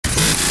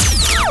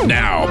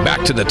Now,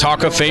 back to the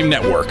Talk of Fame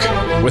Network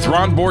with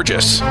Ron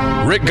Borges,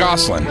 Rick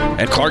Gosselin,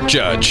 and Clark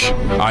Judge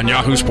on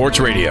Yahoo Sports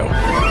Radio.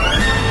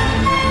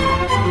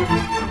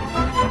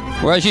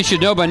 Well, as you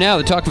should know by now,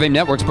 the Talk of Fame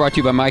Network is brought to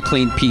you by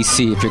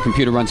MyCleanPC. If your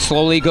computer runs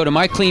slowly, go to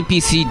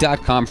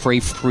mycleanpc.com for a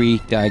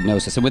free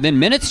diagnosis. And within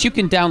minutes, you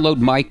can download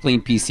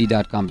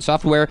mycleanpc.com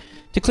software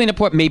to clean up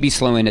what may be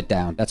slowing it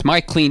down. That's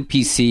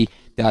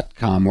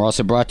mycleanpc.com. We're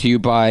also brought to you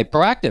by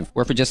Proactive,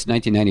 where for just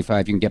 $19.95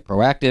 you can get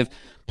Proactive,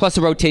 plus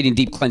a rotating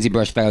deep cleansing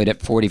brush valued at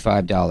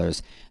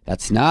 $45.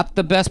 That's not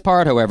the best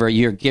part, however.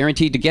 You're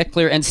guaranteed to get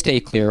clear and stay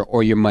clear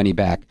or your money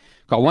back.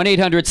 Call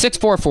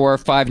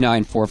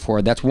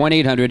 1-800-644-5944. That's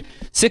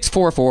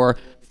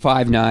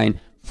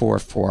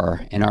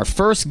 1-800-644-5944. And our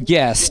first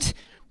guest,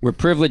 we're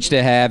privileged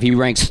to have. He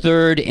ranks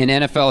third in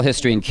NFL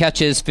history in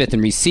catches, fifth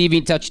in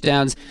receiving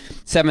touchdowns,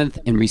 seventh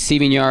in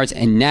receiving yards,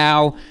 and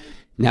now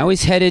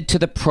he's headed to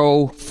the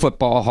Pro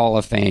Football Hall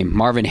of Fame.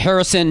 Marvin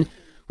Harrison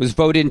was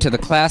voted into the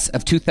class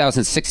of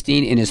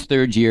 2016 in his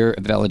third year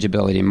of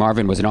eligibility.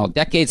 Marvin was an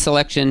all-decade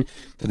selection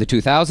for the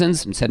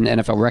 2000s and set an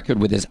NFL record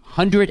with his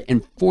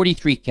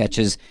 143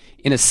 catches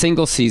in a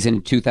single season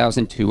in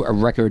 2002, a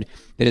record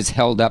that is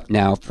held up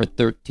now for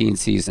 13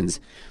 seasons.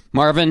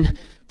 Marvin,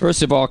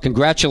 first of all,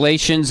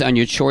 congratulations on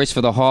your choice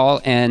for the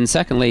Hall, and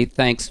secondly,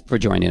 thanks for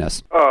joining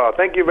us.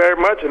 Thank you very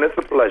much, and it's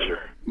a pleasure.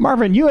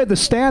 Marvin, you had the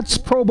stats,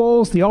 Pro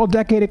Bowls, the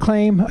all-decade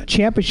acclaim,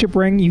 championship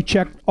ring. You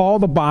checked all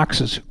the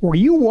boxes. Were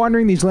you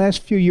wondering these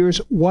last few years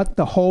what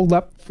the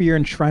hold-up for your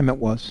enshrinement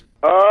was?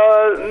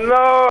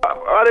 No,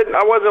 I didn't.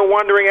 I wasn't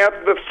wondering.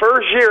 After the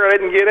first year, I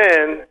didn't get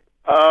in.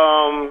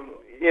 I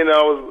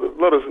was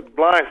a little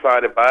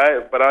blindsided by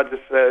it, but I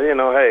just said,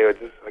 hey,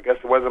 I guess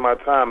it wasn't my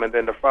time. And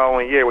then the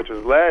following year, which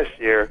was last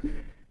year,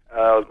 it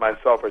was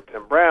myself or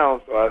Tim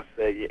Brown. So I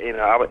said, in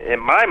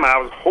my mind, I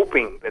was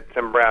hoping that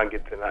Tim Brown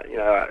gets in.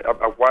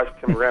 I've watched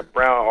Tim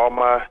Brown all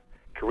my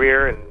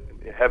career and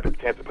had the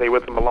chance to play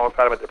with him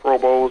alongside him at the Pro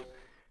Bowls.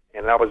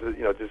 And I was,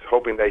 just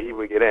hoping that he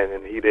would get in,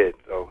 and he did.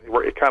 So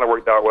it kind of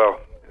worked out well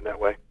in that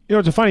way.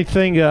 It's a funny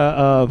thing.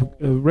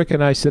 Rick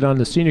and I sit on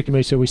the senior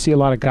committee, so we see a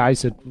lot of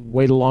guys that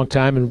wait a long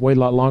time and wait a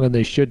lot longer than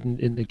they should.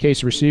 In the case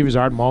of receivers,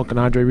 Art Monk and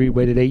Andre Reed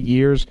waited 8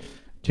 years.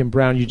 Tim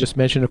Brown, you just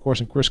mentioned, of course,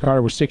 and Chris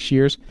Carter was 6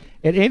 years.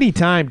 At any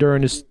time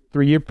during this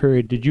 3-year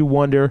period, did you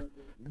wonder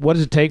what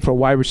does it take for a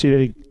wide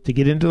receiver to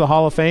get into the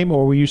Hall of Fame,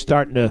 or were you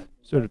starting to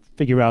sort of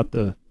figure out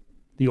the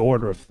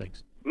order of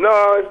things?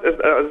 No,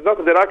 it's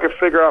nothing that I could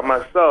figure out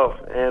myself.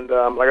 And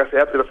like I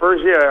said, after the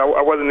first year,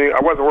 I wasn't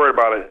worried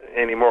about it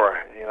anymore.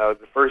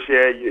 The first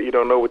year you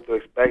don't know what to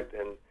expect,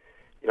 and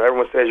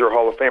everyone says you're a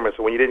Hall of Famer.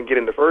 So when you didn't get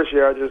in the first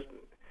year, I just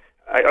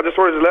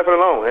sort of left it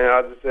alone, and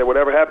I just said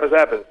whatever happens,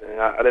 happens.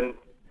 And I didn't.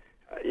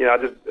 I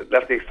just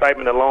left the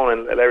excitement alone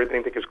and let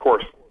everything take its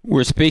course.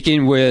 We're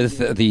speaking with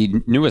the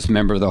newest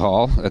member of the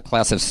Hall, a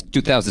class of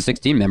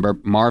 2016 member,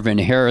 Marvin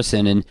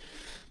Harrison. And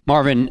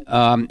Marvin,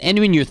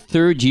 entering your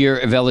third year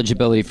of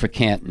eligibility for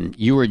Canton,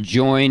 you were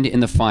joined in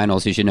the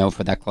finals, as you know,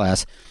 for that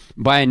class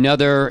by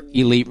another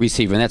elite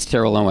receiver, and that's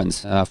Terrell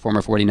Owens,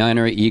 former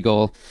 49er,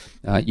 Eagle,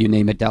 you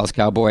name it, Dallas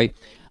Cowboy.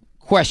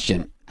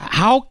 Question,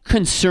 how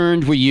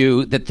concerned were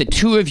you that the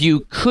two of you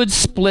could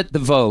split the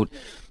vote,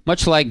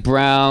 much like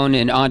Brown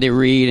and Andre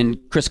Reed and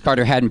Chris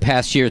Carter had in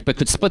past years, but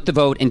could split the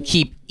vote and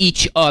keep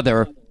each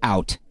other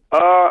out?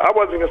 I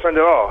wasn't concerned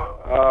at all.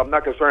 I'm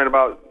not concerned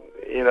about,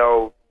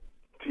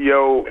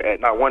 T.O. at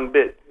not one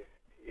bit.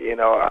 I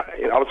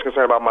was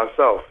concerned about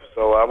myself,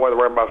 so I wasn't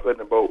worried about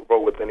splitting the vote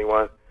with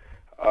anyone.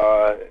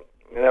 And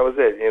that was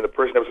it. The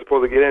person that was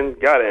supposed to get in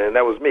got in, and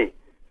that was me.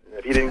 And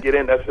if he didn't get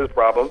in, that's his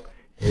problem.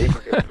 He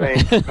can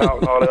complain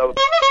about all the other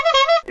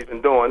he's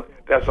been doing.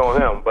 That's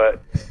on him. But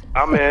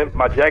I'm in.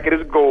 My jacket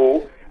is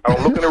gold. I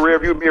don't look in the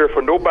rearview mirror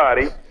for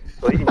nobody,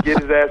 so he can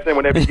get his ass in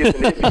whenever he gets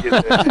in. If he gets in.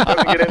 If he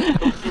doesn't get in,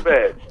 it's too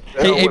bad.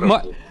 Hey,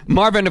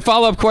 Marvin, a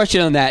follow-up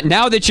question on that.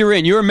 Now that you're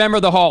in, you're a member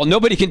of the Hall.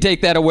 Nobody can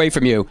take that away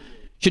from you.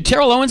 Should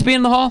Terrell Owens be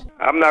in the Hall?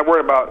 I'm not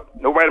worried about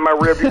nobody in my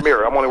rearview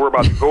mirror. I'm only worried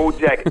about the gold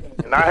jacket.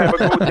 And I have a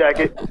gold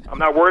jacket. I'm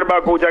not worried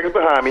about gold jackets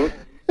behind me.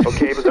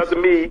 Okay, if it's up to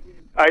me,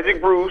 Isaac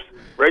Bruce,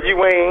 Reggie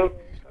Wayne,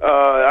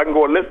 I can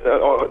go and list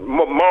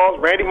Moss,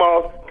 Randy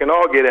Moss can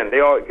all get in. They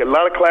all get a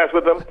lot of class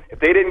with them. If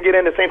they didn't get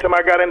in the same time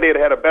I got in, they'd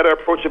had a better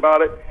approach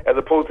about it as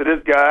opposed to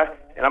this guy.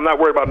 And I'm not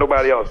worried about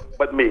nobody else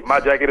but me. My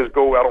jacket is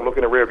gold. I don't look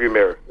in the rearview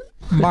mirror.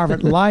 Marvin,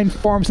 line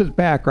forms its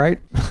back, right?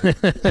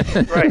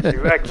 Right,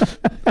 exactly.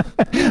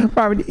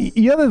 Marvin,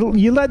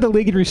 you led the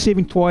league in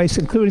receiving twice,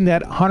 including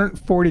that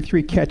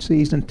 143 catch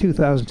season in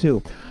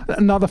 2002.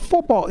 Now, the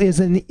football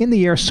is in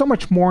the air so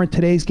much more in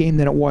today's game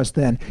than it was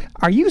then.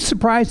 Are you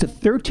surprised that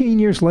 13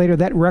 years later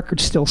that record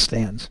still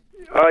stands?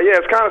 Yeah,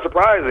 it's kind of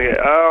surprising.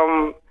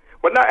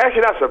 But not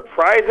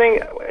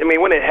surprising. I mean,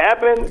 when it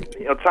happened,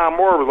 Tom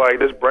Moore was like,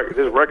 this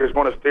record's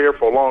going to stay here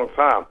for a long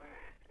time.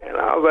 And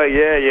I was like,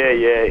 yeah.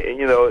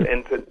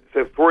 And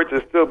for it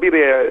to still be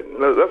there,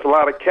 that's a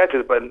lot of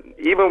catches. But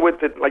even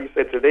with, like you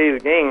said,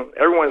 today's game,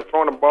 everyone's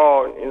throwing the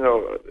ball,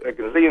 a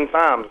gazillion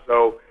times.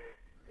 So,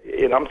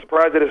 I'm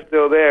surprised that it's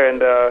still there.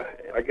 And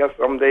I guess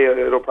someday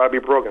it'll probably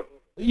be broken.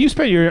 You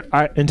spent your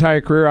entire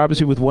career,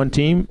 obviously, with one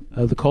team,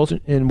 the Colts,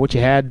 and what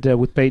you had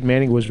with Peyton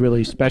Manning was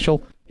really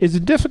special. Is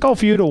it difficult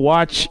for you to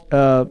watch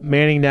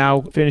Manning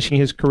now finishing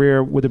his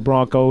career with the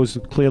Broncos,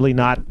 clearly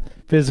not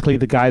physically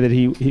the guy that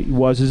he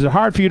was? Is it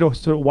hard for you to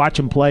sort of watch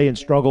him play and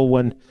struggle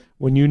when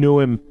you knew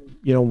him,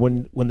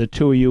 when the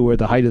two of you were at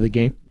the height of the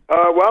game?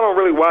 Well,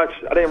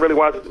 I didn't really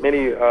watch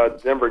many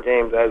Denver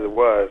games as it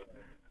was.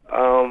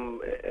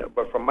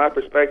 But from my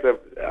perspective,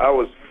 I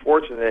was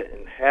fortunate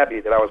and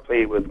happy that I was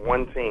played with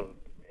one team.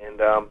 And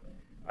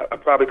I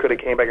probably could have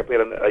came back and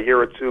played a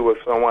year or two with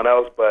someone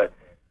else, but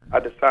I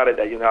decided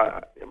that,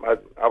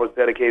 I was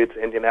dedicated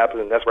to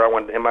Indianapolis, and that's where I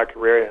wanted to end my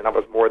career, and I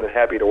was more than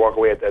happy to walk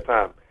away at that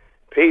time.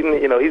 Peyton,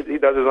 he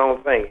does his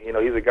own thing.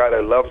 He's a guy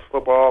that loves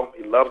football.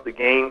 He loves the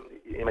game.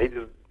 He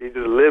just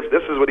lives.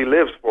 This is what he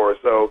lives for.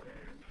 So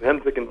for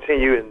him to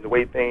continue and the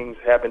way things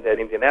happened at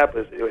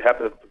Indianapolis, it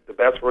happened the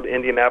best for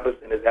Indianapolis,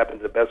 and it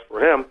happened the best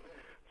for him.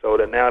 So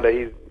that now that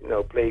he's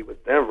played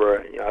with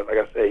Denver, like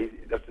I say,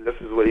 this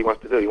is what he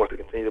wants to do. He wants to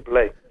continue to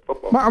play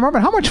football.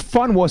 Marvin, how much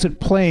fun was it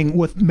playing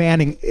with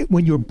Manning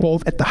when you were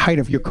both at the height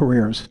of your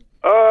careers?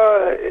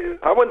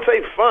 I wouldn't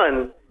say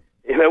fun.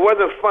 It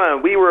wasn't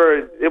fun.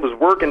 It was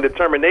work and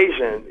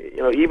determination.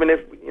 Even if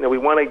we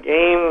won a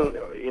game,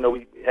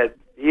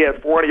 he had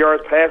 400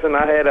 yards passing,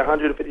 I had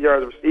 150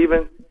 yards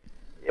receiving.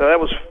 That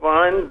was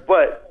fun.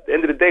 But at the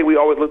end of the day, we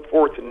always look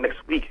forward to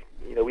next week.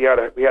 We had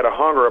a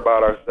hunger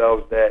about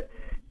ourselves that.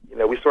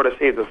 We sort of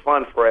saved the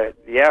fun for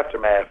the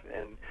aftermath.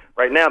 And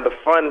right now, the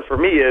fun for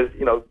me is,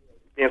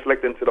 being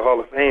selected into the Hall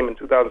of Fame in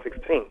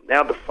 2016.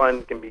 Now the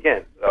fun can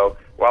begin. So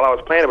while I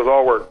was playing, it was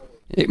all work.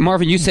 Hey,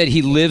 Marvin, you said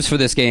he lives for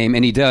this game,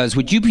 and he does.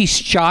 Would you be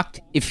shocked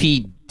if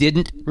he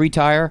didn't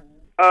retire?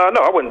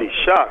 No, I wouldn't be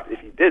shocked if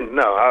he didn't.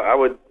 No, I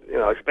would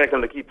expect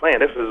him to keep playing.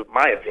 This is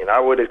my opinion. I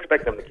would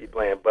expect him to keep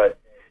playing. But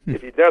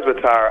if he does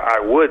retire, I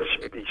would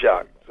be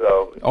shocked.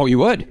 So. Oh, you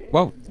would?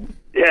 Whoa.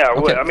 Yeah, I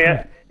would.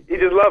 Okay. He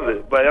just loves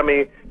it. But,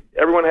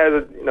 everyone has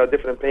a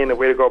different opinion, a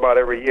way to go about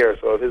every year.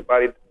 So if his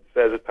body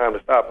says it's time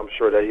to stop, I'm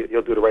sure that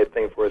he'll do the right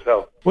thing for his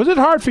health. Was it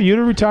hard for you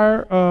to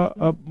retire,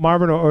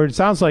 Marvin, or it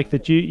sounds like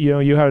that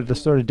you had the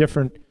sort of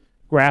different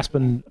grasp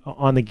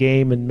on the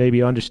game and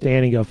maybe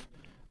understanding of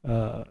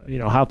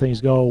how things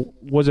go.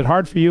 Was it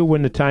hard for you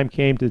when the time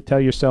came to tell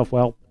yourself,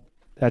 well,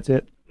 that's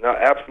it? No,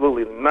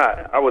 absolutely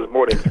not. I was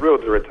more than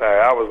thrilled to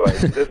retire. I was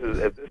like,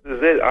 if this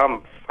is it,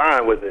 I'm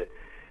fine with it.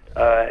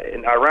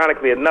 And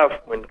ironically enough,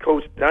 when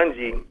Coach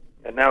Dungy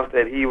announced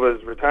that he was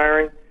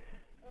retiring,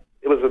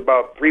 it was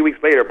about 3 weeks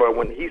later, but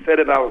when he said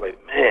it, I was like,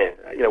 man,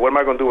 what am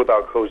I going to do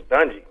without Coach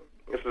Dungy?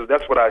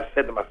 That's what I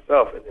said to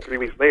myself, and 3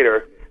 weeks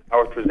later, I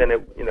was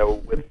presented,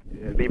 with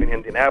leaving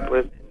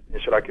Indianapolis,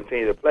 and should I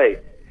continue to play?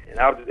 And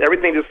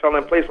everything just fell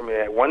in place for me.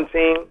 I had one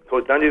team,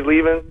 Coach Dungy's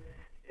leaving,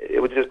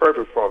 it was just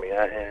perfect for me.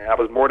 I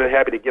was more than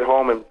happy to get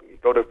home and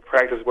go to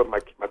practice with my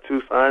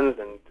two sons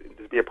and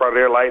just be a part of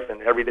their life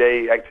and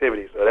everyday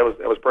activities. So that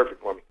was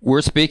perfect for me.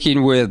 We're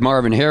speaking with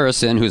Marvin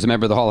Harrison, who's a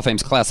member of the Hall of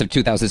Fame's class of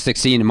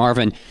 2016. And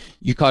Marvin,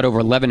 you caught over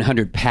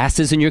 1,100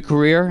 passes in your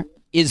career.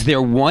 Is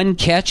there one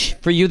catch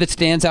for you that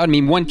stands out?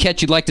 One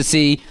catch you'd like to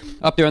see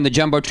up there on the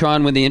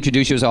Jumbotron when they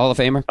introduce you as a Hall of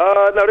Famer?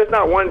 No, there's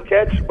not one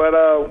catch, but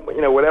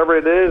whatever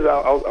it is,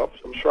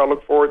 I'm sure I'll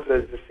look forward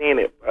to seeing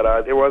it.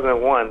 But there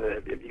wasn't one.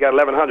 If you got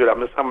 1,100,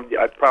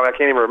 I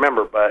can't even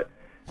remember, but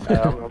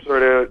I'm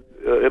sure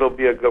it'll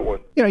be a good one.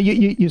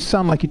 You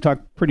sound like you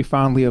talk pretty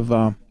fondly of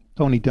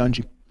Tony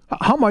Dungy.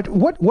 How much?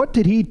 What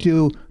did he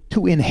do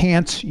to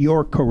enhance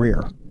your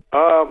career?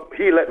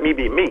 He let me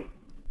be me.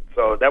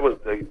 So that was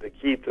the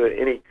key to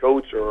any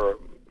coach, or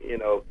you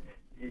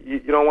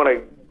don't want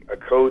a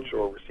coach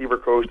or receiver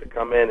coach to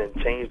come in and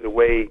change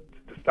the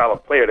style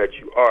of player that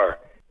you are.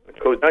 When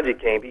Coach Dungy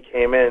came, he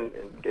came in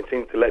and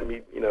continued to let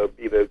me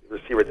be the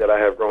receiver that I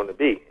have grown to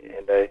be,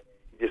 and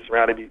he just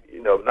surrounded me,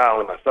 not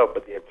only myself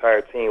but the entire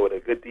team with a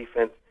good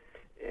defense.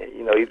 And,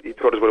 he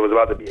told us what it was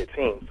about to be a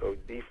team. So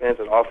defense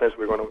and offense,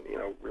 we're going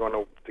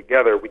to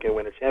together we can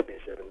win a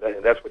championship,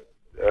 and that's what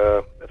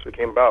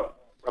came about.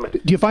 Do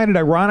you find it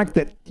ironic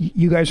that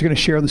you guys are going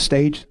to share the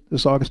stage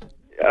this August?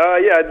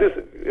 Yeah, I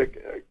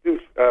do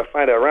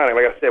find it ironic.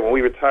 Like I said, when we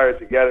retired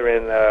together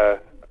in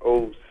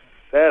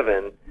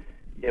 2007,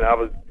 I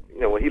was,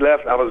 when he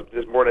left, I was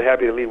just more than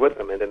happy to leave with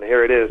him. And then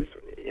here it is,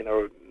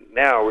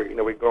 now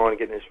we're going and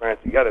getting insurance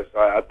together. So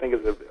I think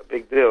it's a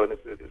big deal, and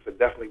it's a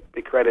definitely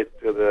big credit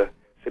to the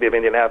city of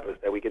Indianapolis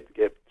that we get to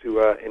get two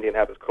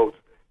Indianapolis Colts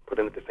put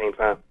in at the same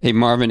time. Hey,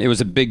 Marvin, it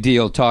was a big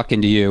deal talking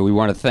to you. We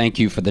want to thank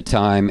you for the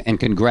time, and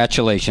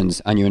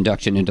congratulations on your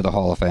induction into the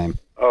Hall of Fame.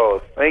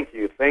 Oh, thank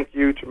you. Thank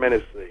you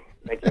tremendously.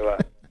 Thank you a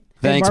lot.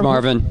 Thanks,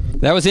 Marvin.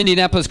 That was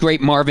Indianapolis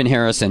great Marvin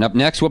Harrison. Up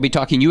next, we'll be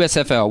talking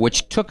USFL,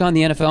 which took on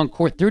the NFL in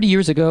court 30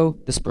 years ago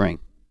this spring.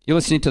 You're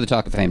listening to the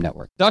Talk of Fame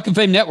Network. Talk of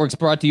Fame Network is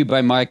brought to you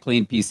by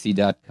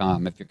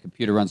MyCleanPC.com. If your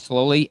computer runs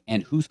slowly,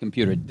 and whose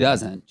computer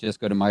doesn't, just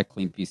go to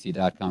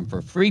MyCleanPC.com for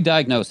a free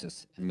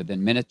diagnosis. And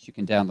within minutes, you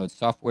can download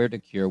software to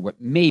cure what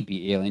may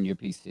be ailing your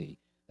PC.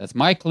 That's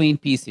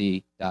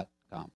MyCleanPC.com.